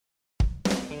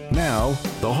Now,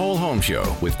 The Whole Home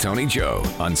Show with Tony Joe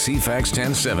on CFAX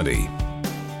 1070.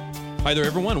 Hi there,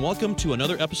 everyone. Welcome to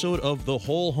another episode of The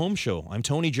Whole Home Show. I'm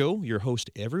Tony Joe, your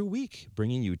host every week,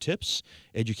 bringing you tips,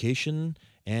 education,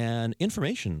 and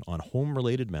information on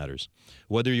home-related matters.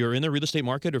 Whether you're in the real estate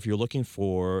market or if you're looking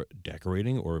for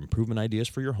decorating or improvement ideas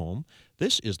for your home,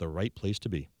 this is the right place to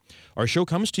be. Our show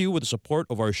comes to you with the support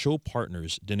of our show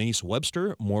partners, Denise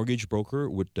Webster, mortgage broker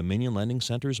with Dominion Lending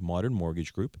Center's Modern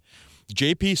Mortgage Group,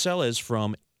 JP Sellez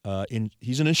from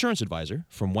he's an insurance advisor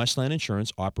from Westland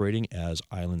Insurance, operating as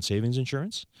Island Savings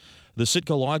Insurance. The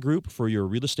Sitka Law Group for your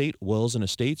real estate, wills and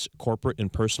estates, corporate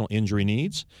and personal injury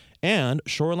needs. And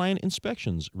Shoreline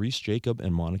Inspections, Reese Jacob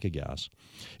and Monica Gass.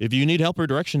 If you need help or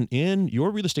direction in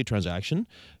your real estate transaction,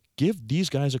 give these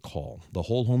guys a call. The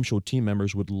Whole Home Show team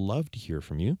members would love to hear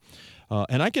from you.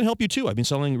 And I can help you too. I've been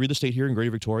selling real estate here in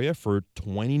Greater Victoria for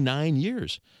 29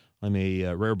 years. I'm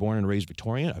a rare born and raised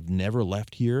Victorian. I've never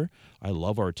left here. I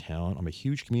love our town. I'm a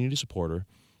huge community supporter.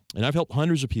 And I've helped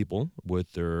hundreds of people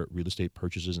with their real estate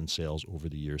purchases and sales over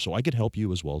the years. So I could help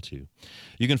you as well, too.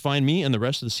 You can find me and the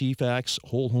rest of the CFAX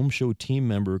Whole Home Show team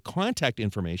member contact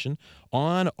information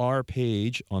on our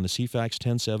page on the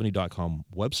CFAX1070.com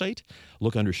website.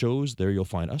 Look under shows. There you'll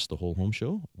find us, the Whole Home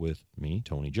Show, with me,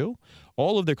 Tony Joe.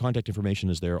 All of their contact information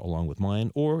is there along with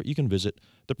mine. Or you can visit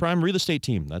the Prime Real Estate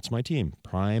Team. That's my team,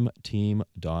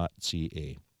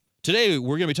 primeteam.ca. Today,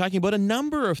 we're going to be talking about a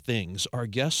number of things. Our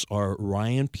guests are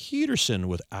Ryan Peterson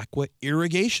with Aqua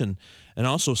Irrigation, and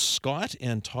also Scott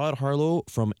and Todd Harlow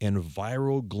from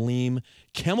EnviroGleam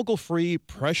chemical-free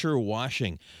pressure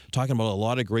washing. Talking about a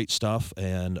lot of great stuff,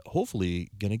 and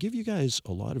hopefully going to give you guys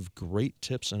a lot of great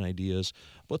tips and ideas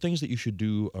about things that you should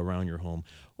do around your home.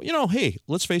 Well, you know, hey,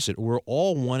 let's face it, we're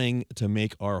all wanting to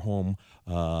make our home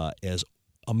as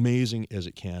amazing as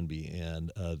it can be,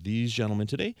 and these gentlemen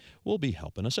today will be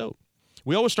helping us out.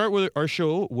 We always start with our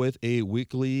show with a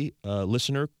weekly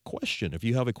listener question. If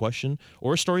you have a question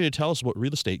or a story to tell us about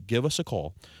real estate, give us a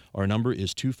call. Our number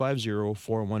is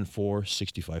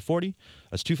 250-414-6540.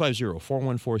 That's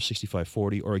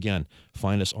 250-414-6540, or again,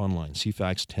 find us online,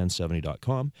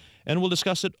 cfax1070.com, and we'll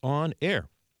discuss it on air.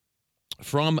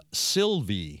 From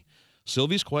Sylvie.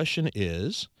 Sylvie's question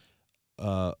is,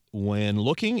 when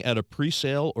looking at a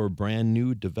pre-sale or brand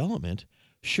new development,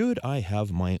 should I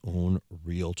have my own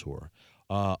realtor?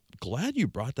 Glad you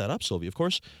brought that up, Sylvia. Of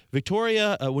course,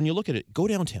 Victoria, when you look at it, go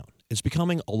downtown. It's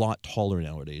becoming a lot taller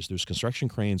nowadays. There's construction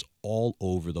cranes all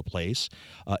over the place.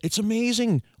 It's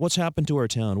amazing what's happened to our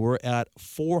town. We're at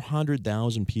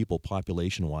 400,000 people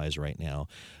population-wise right now.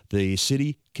 The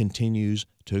city continues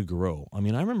to grow. I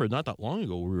mean, I remember not that long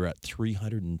ago we were at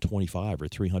 325 or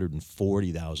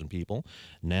 340,000 people.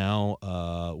 Now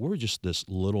we're just this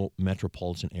little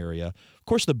metropolitan area. Of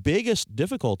course, the biggest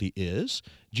difficulty is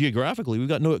geographically we've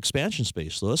got no expansion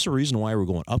space. So that's the reason why we're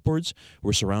going upwards.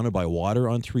 We're surrounded by water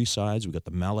on three sides. We've got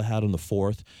the Malahat on the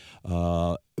fourth.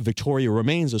 Victoria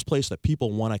remains this place that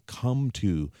people want to come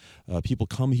to. People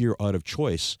come here out of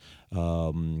choice.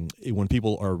 When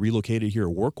people are relocated here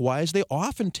work-wise, they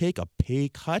often take a pay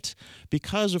cut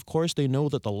because, of course, they know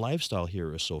that the lifestyle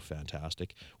here is so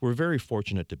fantastic. We're very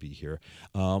fortunate to be here.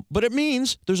 But it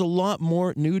means there's a lot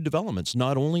more new developments,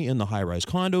 not only in the high-rise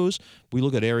condos. We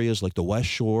look at areas like the West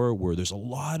Shore where there's a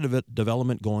lot of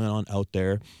development going on out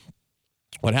there.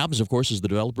 What happens, of course, is the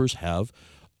developers have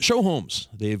show homes.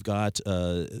 They've got,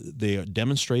 they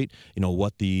demonstrate,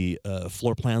 what the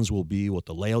floor plans will be, what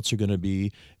the layouts are going to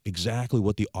be, exactly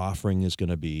what the offering is going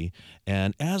to be.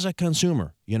 And as a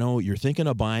consumer, you're thinking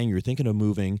of buying, you're thinking of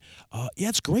moving.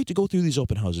 It's great to go through these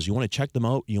open houses. You want to check them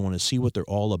out. You want to see what they're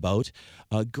all about.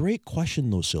 Great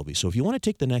question, though, Sylvie. So if you want to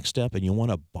take the next step and you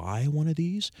want to buy one of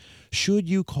these, should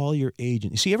you call your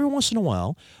agent? You see, every once in a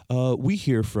while, we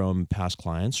hear from past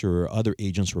clients or other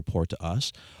agents report to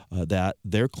us that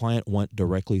their client went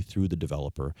directly through the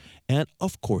developer. And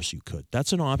of course you could.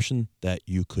 That's an option that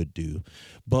you could do.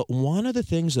 But one of the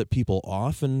things that people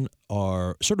often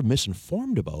are sort of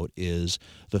misinformed about is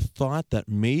the thought that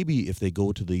maybe if they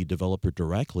go to the developer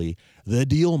directly, the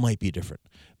deal might be different.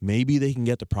 Maybe they can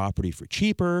get the property for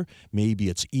cheaper. Maybe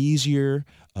it's easier.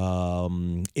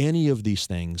 Any of these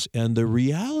things. And the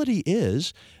reality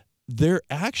is, there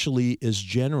actually is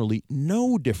generally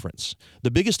no difference.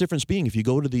 The biggest difference being if you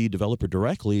go to the developer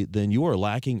directly, then you are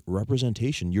lacking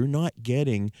representation. You're not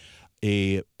getting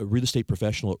a real estate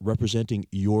professional representing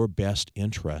your best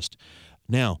interest.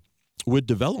 Now, with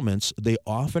developments, they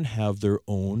often have their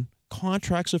own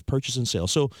contracts of purchase and sale.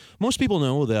 So most people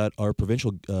know that our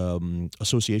provincial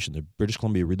association, the British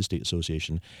Columbia Real Estate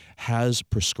Association, has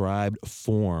prescribed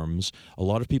forms. A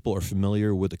lot of people are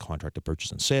familiar with the contract of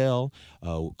purchase and sale,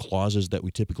 clauses that we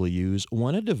typically use.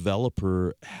 When a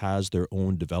developer has their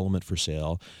own development for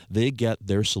sale, they get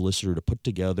their solicitor to put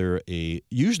together a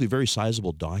usually very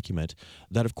sizable document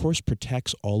that, of course,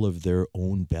 protects all of their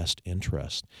own best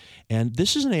interest. And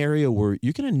this is an area where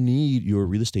you're going to need your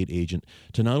real estate agent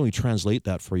to not only translate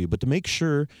that for you, but to make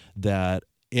sure that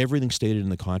everything stated in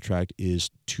the contract is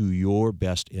to your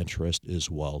best interest as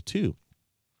well, too.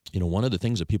 One of the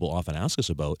things that people often ask us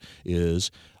about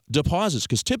is deposits,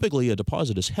 because typically a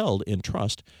deposit is held in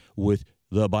trust with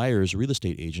the buyer's real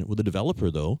estate agent. With the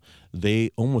developer, though,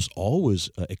 they almost always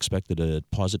expect the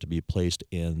deposit to be placed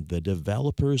in the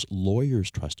developer's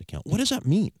lawyer's trust account. What does that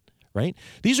mean? Right?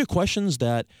 These are questions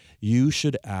that you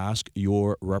should ask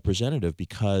your representative,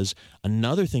 because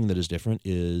another thing that is different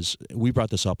is, we brought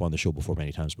this up on the show before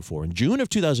many times before. In June of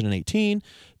 2018,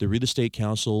 the Real Estate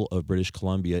Council of British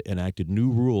Columbia enacted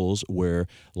new rules where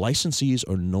licensees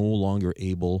are no longer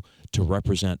able to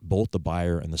represent both the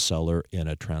buyer and the seller in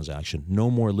a transaction.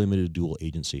 No more limited dual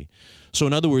agency. So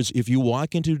in other words, if you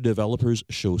walk into a developer's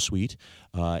show suite,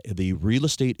 the real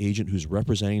estate agent who's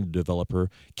representing the developer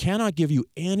cannot give you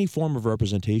any form of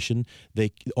representation.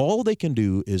 All they can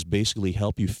do is basically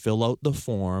help you fill out the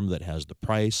form that has the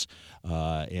price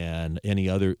and any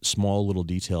other small little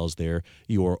details there.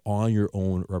 You are on your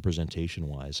own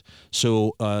representation-wise.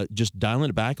 So just dialing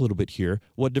it back a little bit here,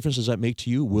 what difference does that make to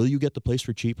you? Will you get the place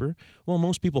for cheaper? Well,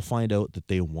 most people find out that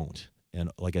they won't. And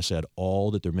like I said,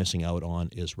 all that they're missing out on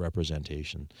is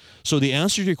representation. So the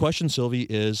answer to your question, Sylvie,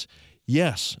 is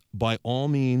yes, by all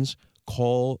means,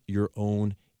 call your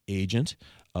own agent.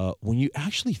 When you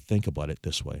actually think about it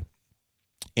this way,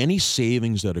 any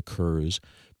savings that occurs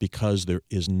because there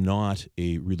is not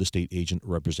a real estate agent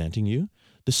representing you,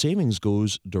 the savings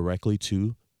goes directly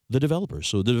to the developer.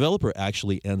 So the developer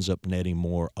actually ends up netting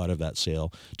more out of that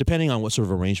sale, depending on what sort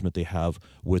of arrangement they have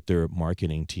with their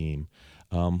marketing team.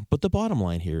 But the bottom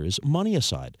line here is, money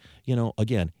aside,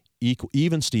 again,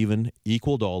 even Steven,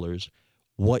 equal dollars.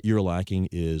 What you're lacking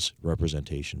is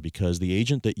representation, because the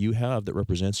agent that you have that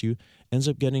represents you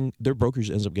their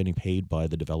brokers ends up getting paid by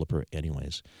the developer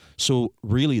anyways. So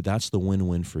really, that's the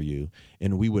win-win for you.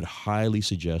 And we would highly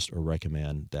suggest or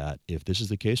recommend that if this is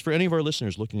the case for any of our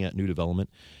listeners looking at new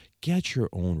development, get your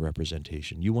own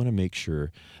representation. You want to make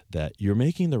sure that you're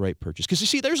making the right purchase. Because you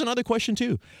see, there's another question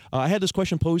too. I had this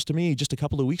question posed to me just a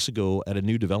couple of weeks ago at a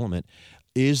new development.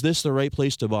 Is this the right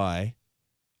place to buy?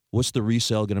 What's the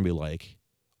resale going to be like?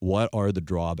 What are the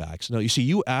drawbacks? Now, you see,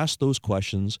 you ask those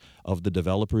questions of the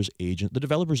developer's agent. The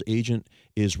developer's agent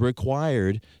is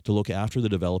required to look after the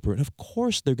developer. And of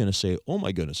course, they're going to say, oh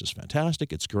my goodness, it's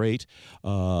fantastic. It's great.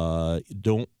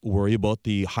 Don't worry about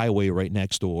the highway right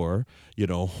next door,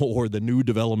 or the new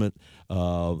development,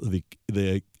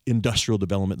 the industrial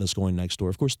development that's going next door.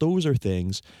 Of course, those are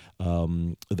things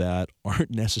that aren't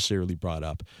necessarily brought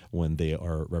up when they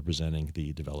are representing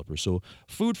the developer. So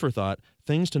food for thought,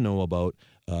 things to know about.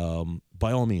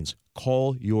 By all means,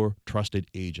 call your trusted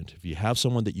agent. If you have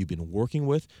someone that you've been working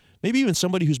with, maybe even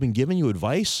somebody who's been giving you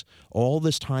advice all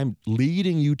this time,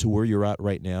 leading you to where you're at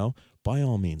right now, by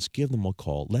all means, give them a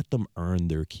call. Let them earn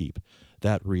their keep.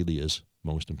 That really is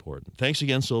most important. Thanks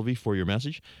again, Sylvie, for your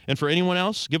message. And for anyone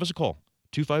else, give us a call,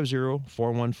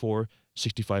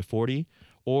 250-414-6540,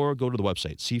 or go to the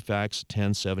website,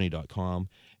 cfax1070.com,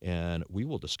 and we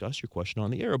will discuss your question on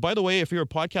the air. By the way, if you're a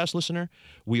podcast listener,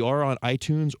 we are on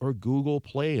iTunes or Google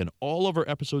Play, and all of our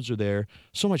episodes are there.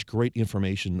 So much great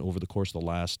information over the course of the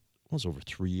last, it's over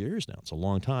 3 years now. It's a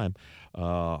long time.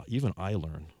 Even I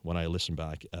learn when I listen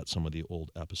back at some of the old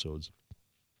episodes.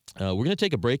 We're going to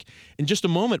take a break in just a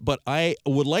moment, but I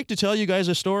would like to tell you guys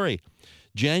a story.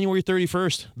 January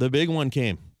 31st, the big one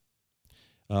came.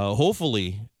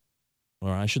 Hopefully, or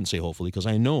I shouldn't say hopefully, because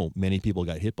I know many people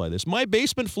got hit by this. My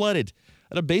basement flooded.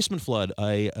 At a basement flood,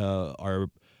 we had about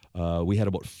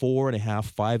 4.5,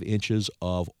 5 inches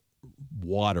of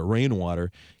water,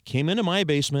 rainwater, came into my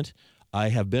basement. I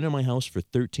have been in my house for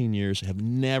 13 years, have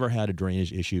never had a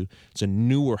drainage issue. It's a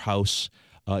newer house.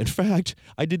 In fact,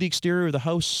 I did the exterior of the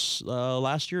house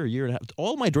last year, a year and a half.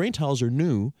 All my drain tiles are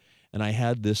new, and I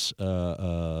had this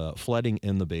flooding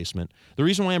in the basement. The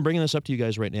reason why I'm bringing this up to you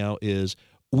guys right now is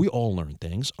we all learn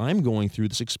things. I'm going through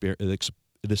this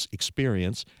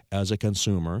experience as a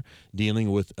consumer, dealing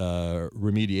with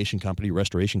remediation company,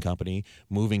 restoration company,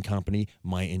 moving company,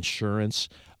 my insurance.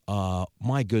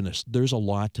 My goodness, there's a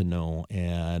lot to know.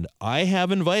 And I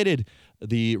have invited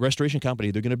the restoration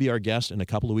company. They're going to be our guest in a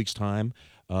couple of weeks' time.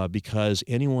 because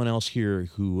anyone else here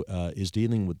who is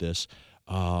dealing with this,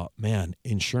 man,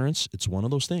 insurance, it's one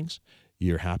of those things.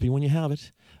 You're happy when you have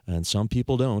it, and some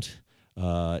people don't.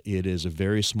 It is a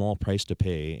very small price to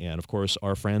pay. And, of course,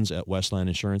 our friends at Westland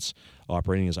Insurance,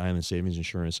 operating as Island Savings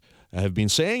Insurance, have been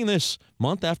saying this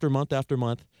month after month after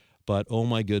month. But, oh,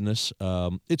 my goodness,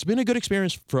 it's been a good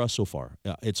experience for us so far.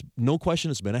 It's no question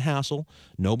it's been a hassle.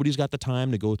 Nobody's got the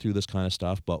time to go through this kind of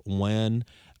stuff. But when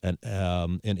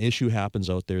an issue happens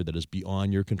out there that is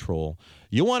beyond your control,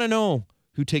 you want to know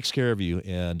who takes care of you.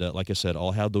 And like I said,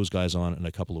 I'll have those guys on in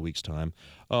a couple of weeks' time.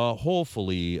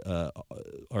 Hopefully,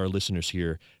 our listeners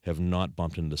here have not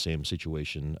bumped into the same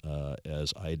situation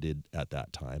as I did at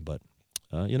that time. But,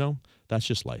 that's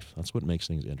just life. That's what makes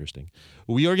things interesting.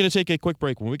 We are going to take a quick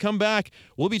break. When we come back,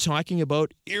 we'll be talking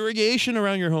about irrigation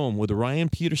around your home with Ryan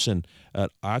Peterson at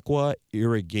Aqua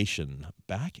Irrigation.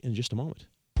 Back in just a moment.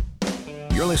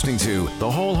 You're listening to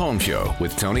The Whole Home Show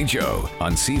with Tony Joe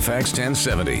on CFAX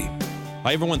 1070.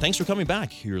 Hi, everyone. Thanks for coming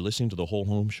back. You're listening to The Whole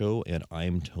Home Show, and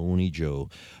I'm Tony Joe.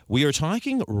 We are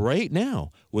talking right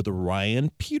now with Ryan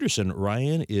Peterson.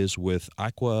 Ryan is with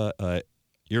Aqua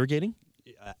Irrigating?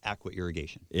 Aqua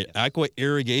Irrigation. Aqua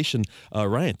Irrigation.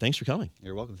 Ryan, thanks for coming.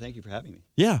 You're welcome. Thank you for having me.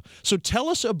 Yeah. So tell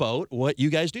us about what you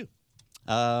guys do.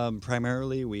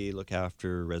 Primarily, we look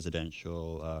after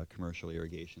residential, commercial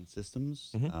irrigation systems.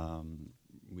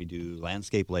 Mm-hmm. We do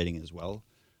landscape lighting as well.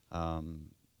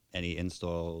 Any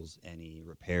installs, any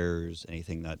repairs,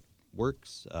 anything that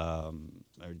works, or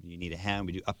you need a hand,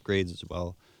 we do upgrades as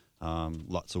well.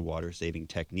 Lots of water-saving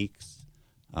techniques.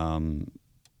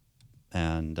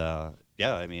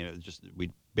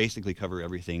 We basically cover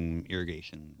everything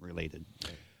irrigation related.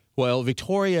 Well,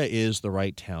 Victoria is the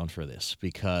right town for this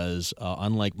because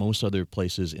unlike most other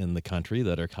places in the country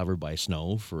that are covered by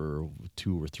snow for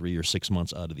 2 or 3 or 6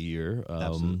 months out of the year,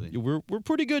 we're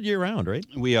pretty good year-round, right?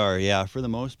 We are, yeah. For the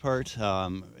most part,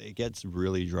 it gets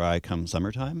really dry come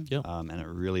summertime, and it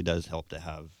really does help to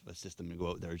have a system to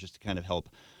go out there just to kind of help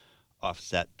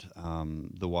offset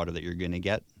the water that you're going to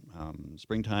get.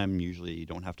 Springtime, usually you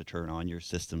don't have to turn on your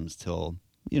systems till,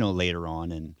 later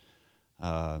on in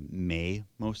May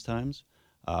most times.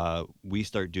 We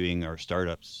start doing our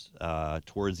startups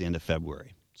towards the end of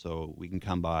February. So we can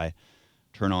come by,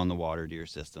 turn on the water to your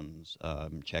systems,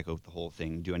 check out the whole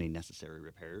thing, do any necessary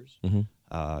repairs.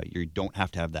 Mm-hmm. You don't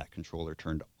have to have that controller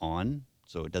turned on,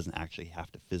 so it doesn't actually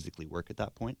have to physically work at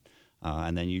that point.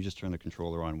 And then you just turn the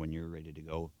controller on when you're ready to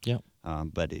go. Yeah.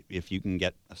 But if you can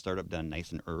get a startup done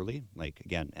nice and early, like,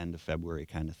 again, end of February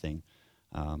kind of thing,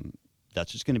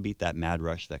 that's just going to beat that mad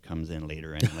rush that comes in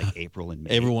later in like April and May.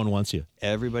 Everyone wants you.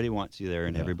 Everybody wants you there,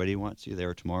 and everybody wants you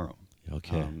there tomorrow.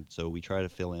 Okay. So we try to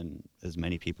fill in as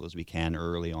many people as we can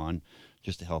early on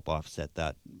just to help offset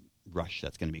that rush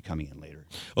that's going to be coming in later.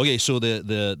 Okay, so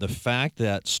the fact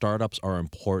that startups are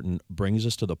important brings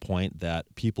us to the point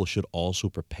that people should also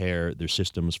prepare their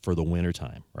systems for the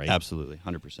wintertime, right? Absolutely,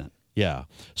 100%. Yeah.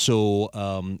 So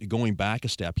going back a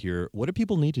step here, what do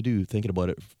people need to do thinking about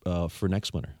it for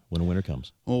next winter, when winter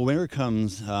comes? Well, winter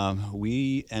comes,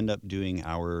 we end up doing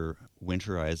our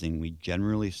winterizing. We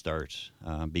generally start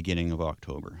beginning of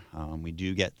October. We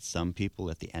do get some people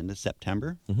at the end of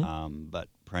September, but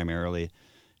primarily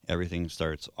everything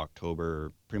starts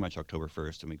pretty much October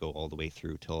 1st, and we go all the way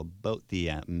through till about the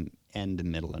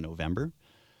middle of November.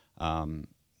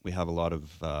 We have a lot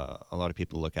of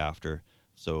people to look after.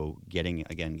 So getting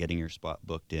your spot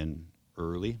booked in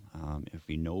early. If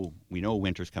we know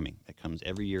winter's coming, it comes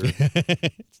every year.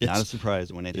 It's not a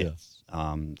surprise when it hits.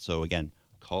 So again,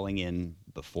 calling in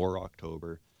before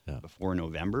October, before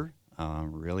November,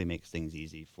 really makes things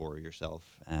easy for yourself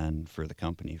and for the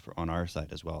company on our side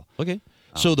as well. Okay.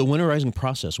 So the winterizing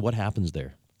process, what happens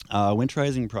there?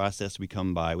 Winterizing process, we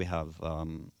come by. We have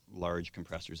large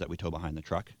compressors that we tow behind the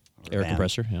truck. Air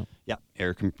compressor, yeah.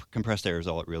 Yeah, compressed air is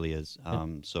all it really is.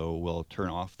 So we'll turn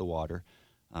off the water,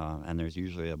 and there's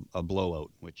usually a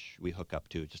blowout, which we hook up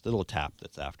to, just a little tap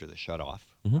that's after the shutoff,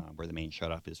 where the main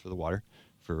shutoff is for the water.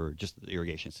 For just the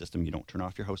irrigation system, you don't turn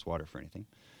off your house water for anything.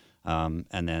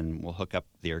 And then we'll hook up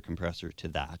the air compressor to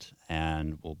that,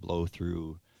 and we'll blow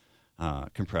through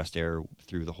compressed air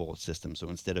through the whole system. So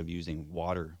instead of using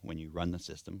water when you run the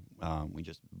system, we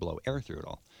just blow air through it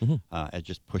all. It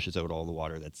just pushes out all the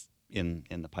water that's in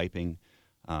the piping,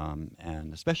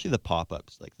 and especially the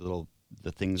pop-ups, like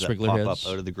the things Sprinkler that pop heads.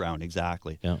 up out of the ground.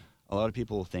 Exactly. Yeah. A lot of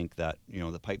people think that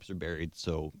the pipes are buried,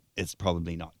 so it's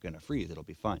probably not going to freeze. It'll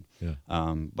be fine. Yeah.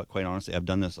 But quite honestly, I've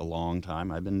done this a long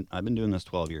time. I've been doing this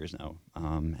 12 years now,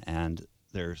 and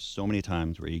there's so many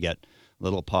times where you get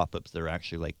little pop-ups that are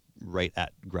actually like right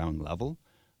at ground level.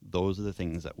 Those are the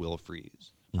things that will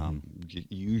freeze.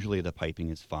 Usually the piping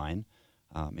is fine.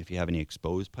 If you have any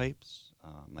exposed pipes,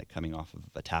 like coming off of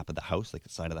a tap of the house, like the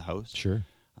side of the house, Sure.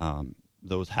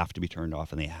 Those have to be turned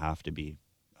off, and they have to be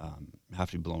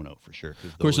blown out for sure,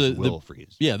 because Of course, those will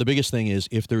freeze. Yeah, the biggest thing is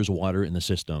if there's water in the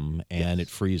system and it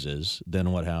freezes,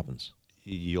 then what happens?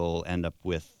 You'll end up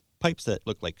with pipes that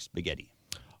look like spaghetti.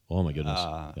 Oh my goodness!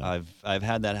 Yeah. I've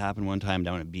had that happen one time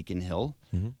down at Beacon Hill,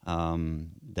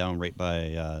 down right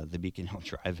by the Beacon Hill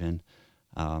Drive-In.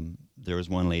 There was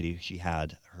one lady, she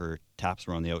had her taps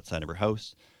were on the outside of her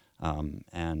house,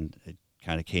 and it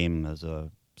kind of came as a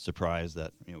surprise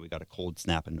that we got a cold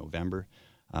snap in November,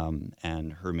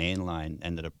 and her main line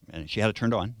ended up, and she had it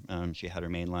turned on. She had her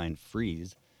main line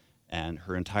freeze, and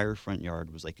her entire front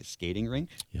yard was like a skating rink.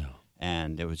 Yeah,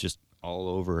 and it was just all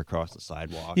over across the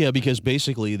sidewalk. Yeah, because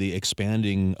basically the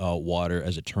expanding water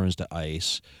as it turns to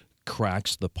ice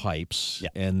cracks the pipes,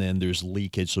 and then there's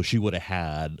leakage. So she would have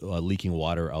had leaking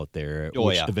water out there,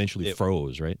 which eventually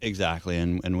froze, right? Exactly,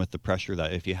 and with the pressure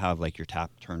that if you have like your tap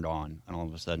turned on and all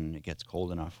of a sudden it gets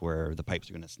cold enough where the pipes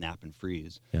are going to snap and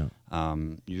freeze, you're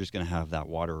just going to have that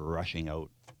water rushing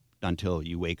out until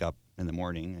you wake up in the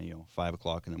morning, 5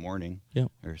 o'clock in the morning,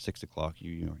 or 6 o'clock.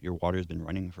 Your water's been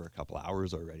running for a couple of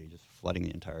hours already, just flooding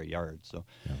the entire yard. So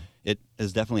it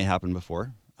has definitely happened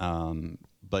before,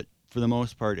 but for the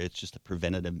most part, it's just a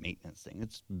preventative maintenance thing.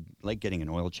 It's like getting an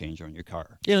oil change on your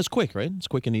car. Yeah, it's quick, right? It's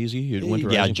quick and easy.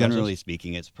 Yeah, generally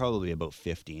speaking, it's probably about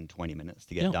 15, 20 minutes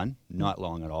to get done. Not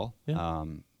long at all. Yeah.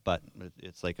 But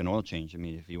it's like an oil change. I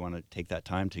mean, if you want to take that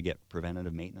time to get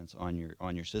preventative maintenance on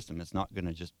your system, it's not going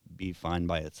to just be fine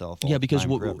by itself. Because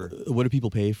what do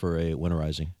people pay for a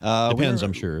winterizing? Depends,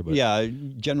 I'm sure. But. Yeah,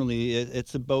 generally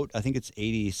it's about, I think it's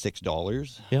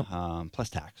 $86 plus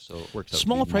tax. So it works out.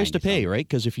 Small price to pay, right?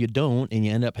 Because if you don't and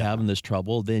you end up having this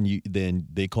trouble, then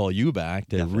they call you back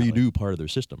to redo part of their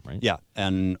system, right? Yeah,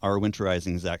 and our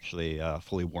winterizing is actually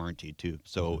fully warranted too.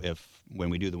 So when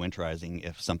we do the winterizing,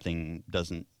 if something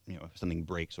doesn't, if something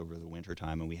breaks over the winter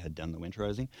time and we had done the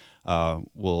winterizing,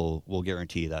 we'll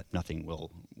guarantee that nothing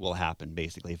will happen.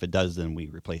 Basically, if it does, then we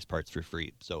replace parts for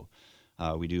free. So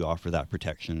we do offer that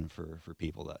protection for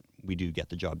people that we do get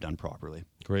the job done properly.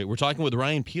 Great. We're talking with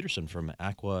Ryan Peterson from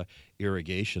Aqua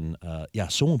Irrigation.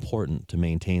 So important to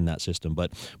maintain that system.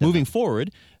 But moving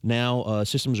forward, now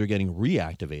systems are getting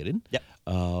reactivated. Yep.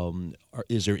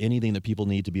 Is there anything that people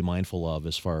need to be mindful of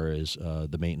as far as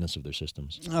the maintenance of their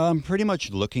systems? Pretty much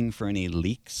looking for any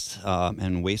leaks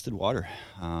and wasted water.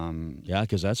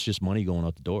 Because that's just money going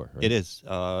out the door. Right? It is.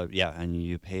 And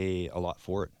you pay a lot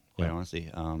for it. Quite honestly,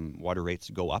 water rates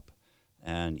go up,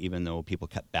 and even though people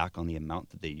cut back on the amount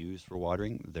that they use for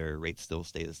watering, their rates still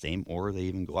stay the same, or they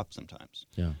even go up sometimes.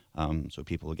 Yeah. So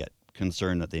people get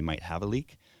concerned that they might have a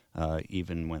leak,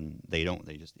 even when they don't.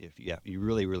 They just you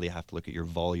really, really have to look at your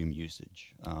volume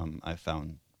usage. I've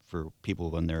found for people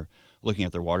when they're looking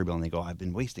at their water bill and they go, "I've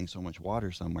been wasting so much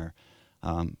water somewhere,"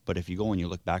 but if you go and you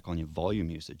look back on your volume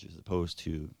usage as opposed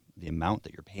to the amount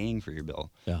that you're paying for your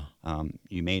bill,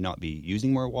 you may not be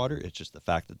using more water. It's just the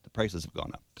fact that the prices have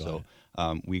gone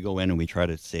up. We go in and we try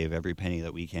to save every penny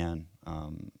that we can,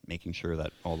 making sure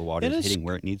that all the water is hitting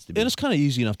where it needs to be. And it's kind of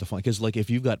easy enough to find, because like if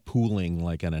you've got pooling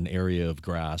like in an area of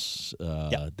grass,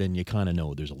 then you kind of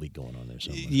know there's a leak going on there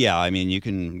somewhere. Yeah, I mean, you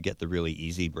can get the really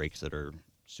easy breaks that are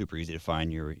super easy to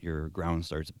find. Your ground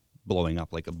starts blowing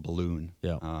up like a balloon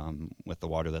with the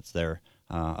water that's there.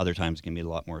 Other times it can be a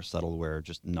lot more subtle, where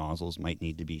just nozzles might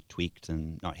need to be tweaked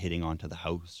and not hitting onto the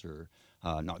house, or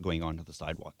not going onto the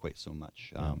sidewalk quite so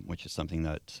much, which is something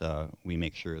that we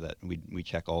make sure that we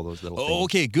check all those little things.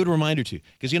 Okay, good reminder too.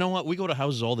 Because you know what? We go to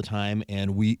houses all the time,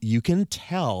 and you can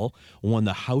tell when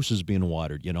the house is being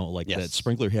watered, that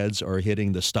sprinkler heads are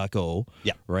hitting the stucco,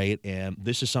 right? And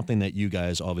this is something that you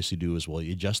guys obviously do as well.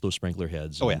 You adjust those sprinkler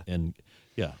heads.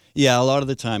 Yeah, a lot of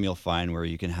the time you'll find where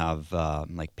you can have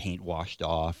like paint washed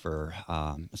off, or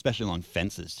especially along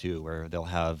fences too, where they'll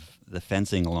have the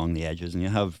fencing along the edges, and you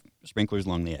have sprinklers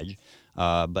along the edge,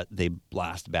 but they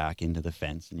blast back into the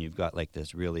fence, and you've got like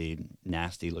this really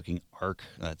nasty looking arc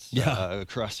that's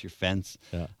across your fence.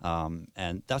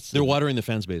 And they're watering the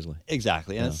fence basically.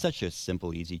 Exactly, and it's such a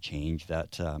simple, easy change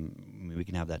that we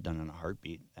can have that done in a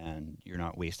heartbeat, and you're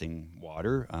not wasting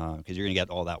water, because you're going to get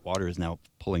all that water is now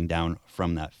pulling down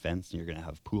from that fence, and you're going to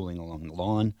have pooling along the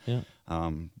lawn.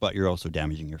 But you're also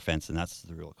damaging your fence, and that's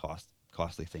the real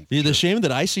costly thing. The shame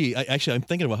that I see, actually, I'm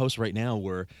thinking of a house right now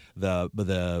where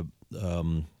the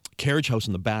carriage house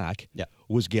in the back Yeah.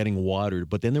 was getting watered,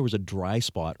 but then there was a dry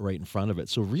spot right in front of it.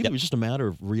 So really, it was just a matter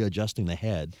of readjusting the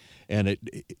head, and it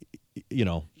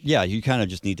Yeah, you kind of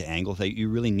just need to angle things. You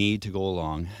really need to go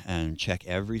along and check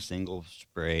every single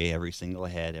spray, every single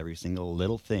head, every single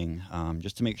little thing,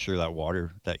 just to make sure that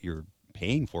water that you're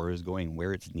paying for is going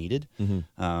where it's needed.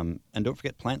 And don't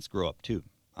forget, plants grow up too.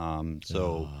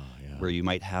 Where you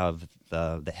might have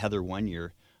the heather one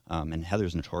year, and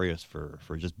heather's notorious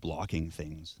for just blocking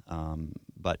things,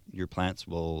 but your plants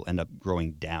will end up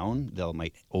growing down. They'll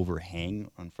might overhang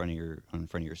on front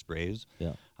of your sprays.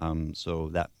 Yeah. So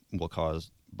that will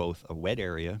cause both a wet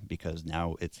area because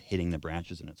now it's hitting the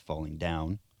branches and it's falling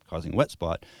down, causing a wet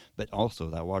spot, but also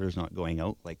that water's not going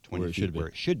out like 20 feet where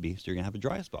it should be, so you're going to have a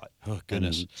dry spot. Oh,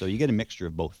 goodness. And so you get a mixture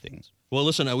of both things. Well,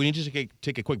 listen, we need to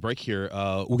take a quick break here.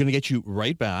 We're going to get you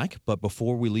right back, but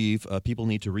before we leave, people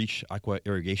need to reach Aqua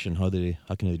Irrigation. How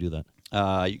can they do that?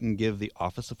 You can give the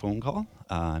office a phone call,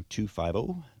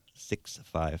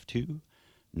 250-652-9293.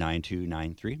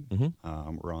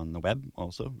 We're on the web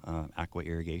also,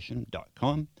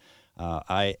 aquairrigation.com.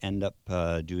 I end up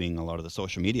doing a lot of the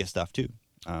social media stuff too.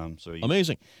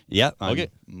 Amazing. Yeah. I'm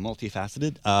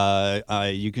multifaceted.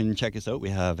 You can check us out. We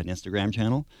have an Instagram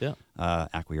channel,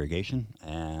 Aqua Irrigation,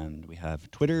 and we have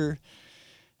Twitter,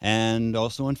 and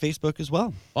also on Facebook as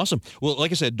well. Awesome. Well,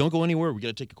 like I said, don't go anywhere. We're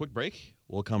going to take a quick break.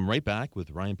 We'll come right back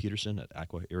with Ryan Peterson at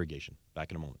Aqua Irrigation.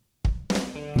 Back in a moment.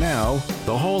 Now,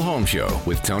 The Whole Home Show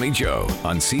with Tony Joe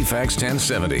on CFAX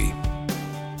 1070.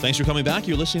 Thanks for coming back.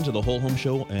 You're listening to The Whole Home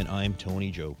Show, and I'm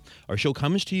Tony Joe. Our show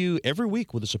comes to you every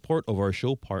week with the support of our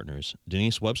show partners.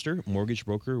 Denise Webster, mortgage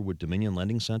broker with Dominion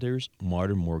Lending Centers,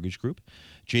 Modern Mortgage Group.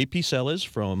 JP Sellers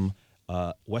from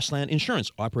Westland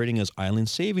Insurance, operating as Island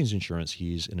Savings Insurance.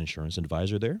 He's an insurance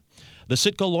advisor there. The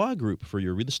Sitka Law Group for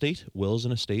your real estate, wills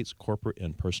and estates, corporate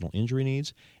and personal injury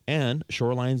needs. And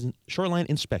Shoreline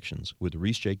Inspections with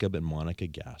Reese Jacob and Monica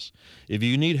Gass. If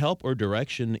you need help or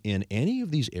direction in any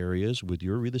of these areas with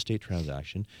your real estate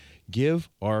transaction, give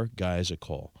our guys a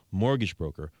call. Mortgage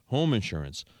broker, home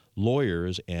insurance,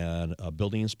 lawyers, and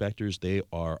building inspectors. They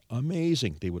are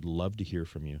amazing. They would love to hear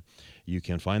from you. You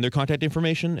can find their contact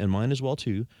information, and mine as well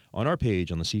too, on our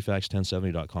page on the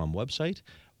CFAX1070.com website.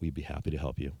 We'd be happy to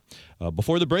help you.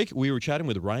 Before the break, we were chatting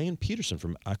with Ryan Peterson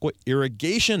from Aqua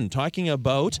Irrigation, talking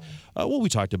about, we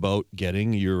talked about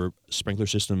getting your sprinkler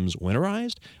systems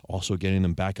winterized, also getting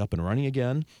them back up and running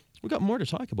again. We've got more to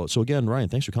talk about. So again, Ryan,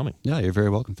 thanks for coming. Yeah, you're very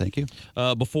welcome. Thank you.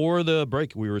 Before the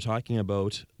break, we were talking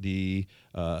about the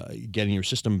getting your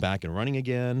system back and running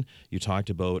again. You talked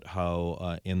about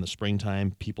how in the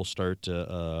springtime, people start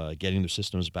getting their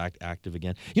systems back active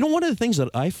again. You know, one of the things that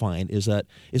I find is that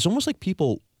it's almost like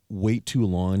people wait too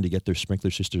long to get their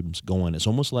sprinkler systems going. It's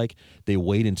almost like they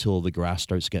wait until the grass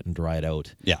starts getting dried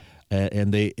out. Yeah.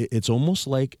 And it's almost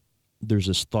like there's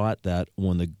this thought that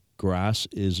when the grass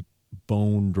is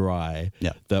bone dry,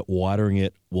 that watering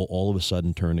it will all of a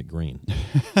sudden turn it green.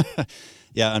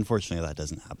 Yeah, unfortunately that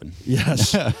doesn't happen.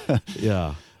 Yes.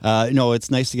 Yeah. No,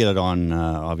 it's nice to get it on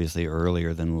obviously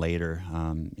earlier than later.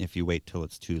 If you wait till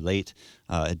it's too late,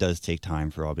 it does take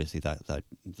time for obviously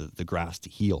the grass to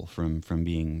heal from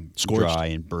being scorched, dry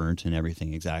and burnt and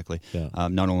everything. Exactly. Yeah.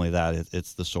 Not only that,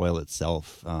 it's the soil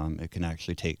itself. It can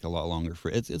actually take a lot longer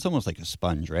for it's almost like a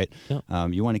sponge, right? Yeah.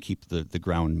 You want to keep the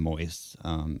ground moist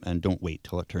and don't wait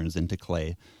till it turns into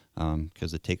clay.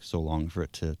 Because it takes so long for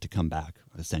it to come back,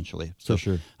 essentially. So,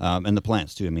 sure. And the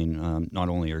plants, too. I mean, not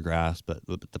only your grass, but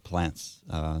the plants,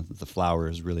 the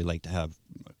flowers really like to have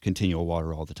continual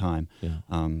water all the time. Yeah.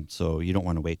 So you don't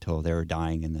want to wait till they're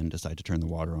dying and then decide to turn the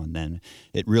water on then.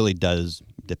 It really does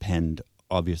depend,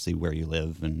 obviously, where you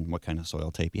live and what kind of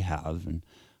soil type you have and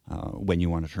when you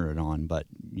want to turn it on. But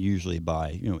usually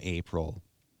by, April,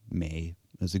 May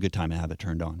is a good time to have it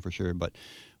turned on for sure. But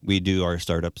we do our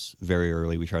startups very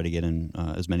early. We try to get in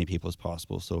as many people as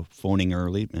possible. So phoning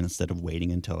early, and instead of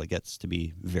waiting until it gets to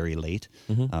be very late,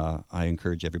 I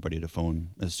encourage everybody to phone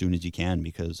as soon as you can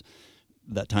because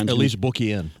that time at least book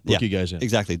you in, book you guys in.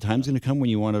 Exactly. The time's going to come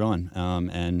when you want it on,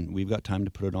 and we've got time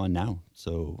to put it on now.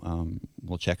 So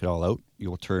we'll check it all out.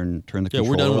 You'll turn the controller off. Yeah,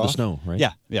 we're done with the snow, right?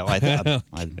 Yeah.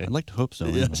 I'd like to hope so.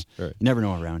 Yes. Right. You never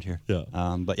know around here. Yeah.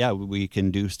 But yeah, we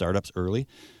can do startups early.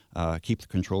 Keep the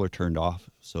controller turned off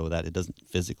so that it doesn't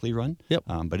physically run. Yep.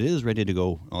 But it is ready to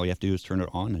go. All you have to do is turn it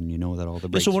on, and you know that all the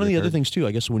brakes so one of the occurred. other things, too,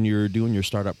 I guess when you're doing your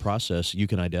startup process, you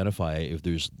can identify if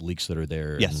there's leaks that are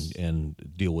there and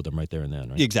deal with them right there and then,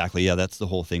 right? Exactly. Yeah, that's the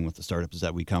whole thing with the startup is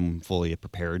that we come fully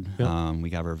prepared. Yeah. We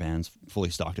have our vans fully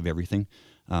stocked of everything.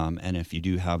 And if you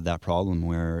do have that problem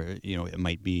where, it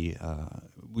might be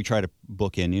we try to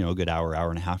book in, a good hour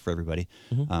and a half for everybody.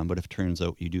 But if it turns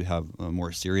out you do have a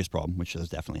more serious problem, which does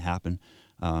definitely happen,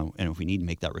 and if we need to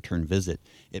make that return visit,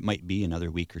 it might be another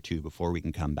week or two before we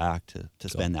can come back to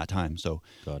spend that time. So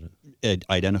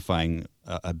identifying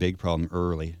a big problem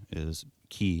early is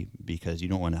key, because you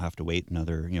don't want to have to wait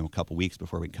another couple weeks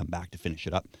before we can come back to finish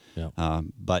it up.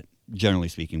 But generally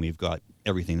speaking, we've got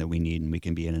everything that we need, and we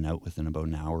can be in and out within about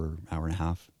an hour and a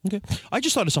half. Okay. I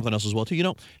just thought of something else as well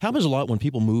too. Happens a lot when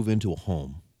people move into a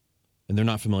home and they're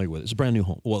not familiar with it. It's a brand new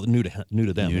home. Well, new to them.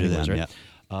 New to anyways, them,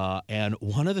 right? And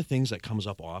one of the things that comes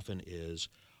up often is,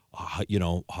 how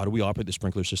do we operate the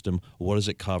sprinkler system? What does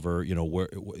it cover?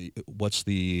 What's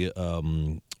the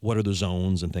what are the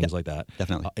zones and things like that?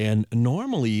 Definitely. And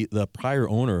normally the prior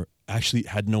owner actually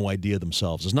had no idea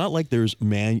themselves. It's not like there's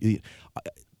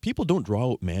people don't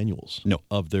draw out manuals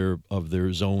of their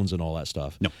zones and all that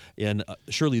stuff. No. And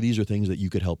surely these are things that you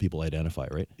could help people identify,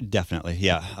 right? Definitely,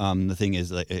 yeah. The thing is,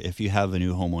 that if you have a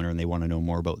new homeowner and they want to know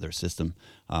more about their system,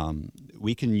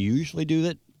 we can usually do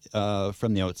that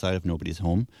from the outside if nobody's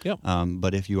home. Yep.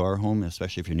 But if you are home,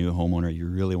 especially if you're a new homeowner, you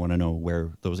really want to know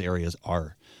where those areas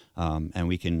are. And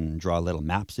we can draw little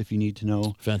maps if you need to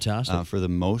know. Fantastic. For the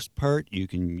most part, you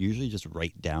can usually just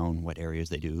write down what areas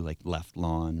they do, like left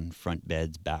lawn, front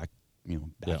beds, back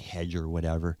hedge or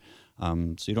whatever.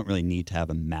 So you don't really need to have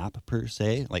a map per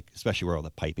se, like especially where all the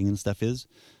piping and stuff is.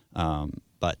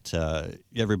 But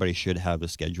everybody should have a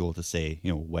schedule to say,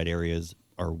 what areas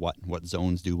are what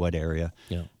zones do what area,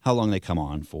 how long they come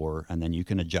on for, and then you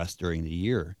can adjust during the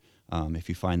year. If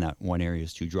you find that one area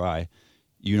is too dry,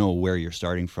 where you're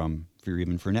starting from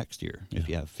for next year. If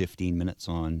you have 15 minutes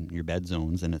on your bed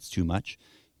zones and it's too much,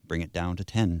 bring it down to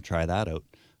 10. Try that out,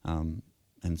 and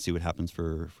see what happens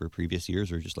for previous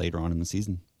years or just later on in the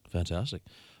season. Fantastic.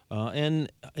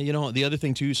 And the other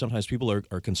thing too, sometimes people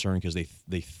are concerned because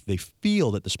they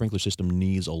feel that the sprinkler system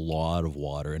needs a lot of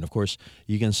water, and of course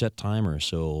you can set timers.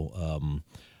 So,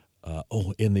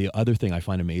 and the other thing I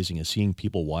find amazing is seeing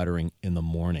people watering in the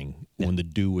morning when the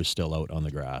dew is still out on the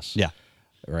grass. Yeah.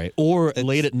 Right. Or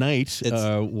late at night when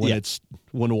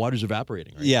the water's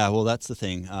evaporating. Right? Yeah. Well, that's the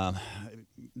thing.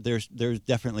 There's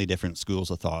definitely different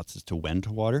schools of thoughts as to when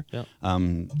to water. Yeah.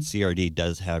 CRD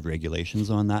does have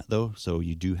regulations on that, though, so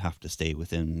you do have to stay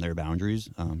within their boundaries.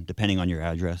 Depending on your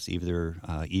address, either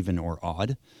even or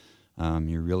odd,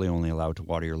 you're really only allowed to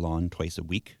water your lawn twice a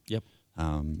week. Yep.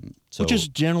 Which is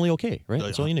generally okay, right?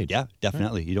 That's all you need. Yeah,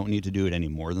 definitely. Right. You don't need to do it any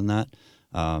more than that.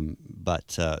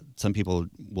 But some people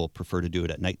will prefer to do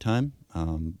it at nighttime.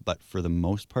 But for the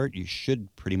most part, you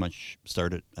should pretty much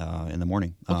start it in the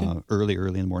morning. Okay. Early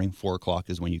in the morning. 4 o'clock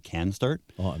is when you can start.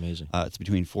 Oh, amazing. It's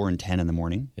between 4 and 10 in the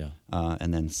morning. Yeah.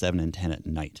 And then 7 and 10 at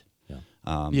night. Yeah.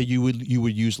 You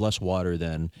would use less water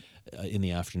than in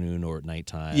the afternoon or at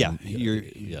nighttime. Yeah.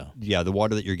 The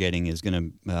water that you're getting is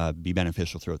going to be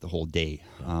beneficial throughout the whole day.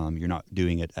 You're not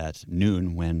doing it at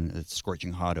noon when it's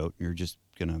scorching hot out. You're just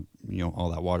going to, all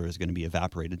that water is going to be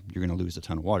evaporated. You're going to lose a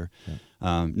ton of water.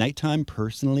 Yeah. Nighttime,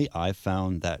 personally, I've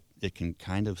found that it can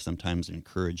kind of sometimes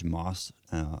encourage moss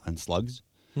and slugs,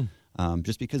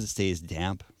 just because it stays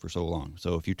damp for so long.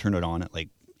 So if you turn it on at like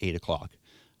 8 o'clock,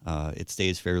 it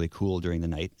stays fairly cool during the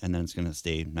night, and then it's going to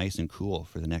stay nice and cool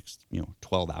for the next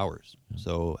 12 hours. Yeah.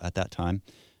 So at that time,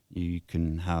 you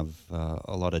can have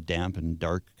a lot of damp and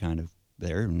dark kind of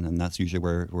there, and that's usually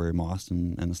where moss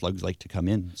and the slugs like to come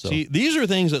in. So see, these are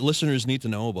things that listeners need to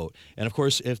know about. And of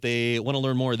course, if they want to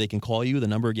learn more, they can call you. The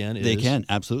number again is... They can,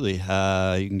 absolutely.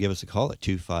 You can give us a call at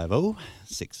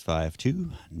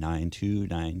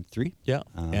 250-652-9293. Yeah,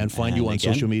 and find you on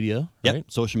social media. Yep, right?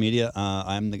 Social media.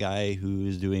 I'm the guy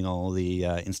who's doing all the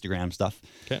Instagram stuff.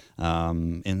 Okay. We're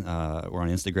on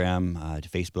Instagram,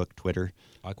 Facebook, Twitter.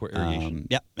 Aqua Irrigation.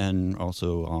 And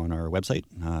also on our website,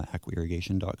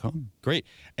 aquairrigation.com. Great.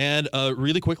 And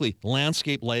really quickly,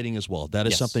 landscape lighting as well. That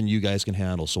is something you guys can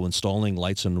handle. So installing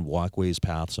lights and walkways,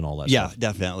 paths, and all that stuff. Yeah,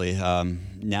 definitely.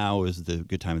 Now is the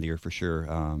good time of the year for sure,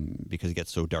 because it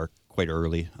gets so dark quite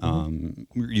early. We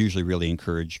usually really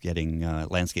encourage getting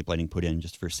landscape lighting put in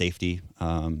just for safety,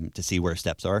 to see where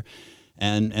steps are.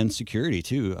 And security,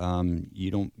 too.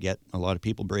 You don't get a lot of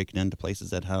people breaking into places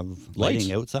that have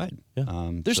lighting outside. Yeah.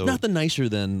 There's nothing nicer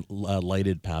than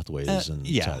lighted pathways and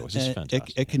sidewalks. It's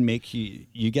fantastic. It can make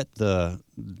you get the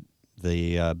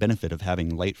benefit of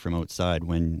having light from outside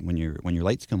when your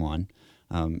lights come on.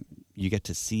 You get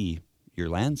to see your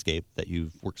landscape that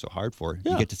you've worked so hard for.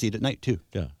 You get to see it at night too.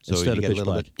 Yeah. So instead you get of a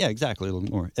little black. bit. Yeah, exactly. A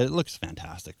little more. It looks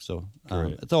fantastic. So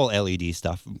it's all LED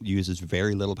stuff. Uses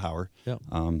very little power. Yeah.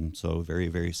 So very,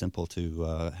 very simple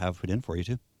to have put in for you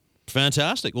too.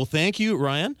 Fantastic. Well, thank you,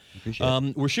 Ryan. Appreciate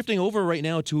it. We're shifting over right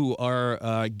now to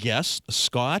our guests,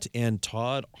 Scott and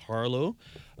Todd Harlow.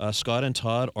 Scott and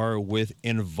Todd are with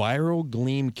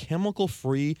EnviroGleam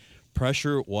chemical-free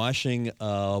pressure washing.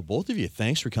 Both of you,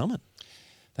 thanks for coming.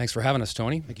 Thanks for having us,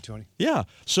 Tony. Thank you, Tony. Yeah.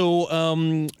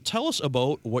 So tell us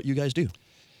about what you guys do.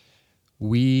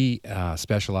 We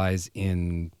specialize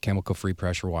in chemical-free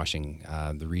pressure washing.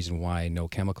 The reason why no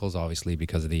chemicals, obviously,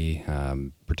 because of the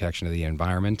protection of the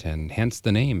environment, and hence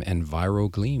the name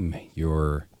EnviroGleam,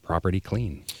 your property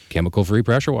clean. Chemical-free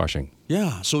pressure washing.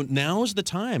 Yeah. So now is the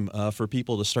time for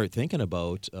people to start thinking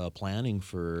about planning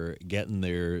for getting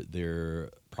their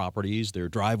properties, their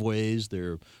driveways,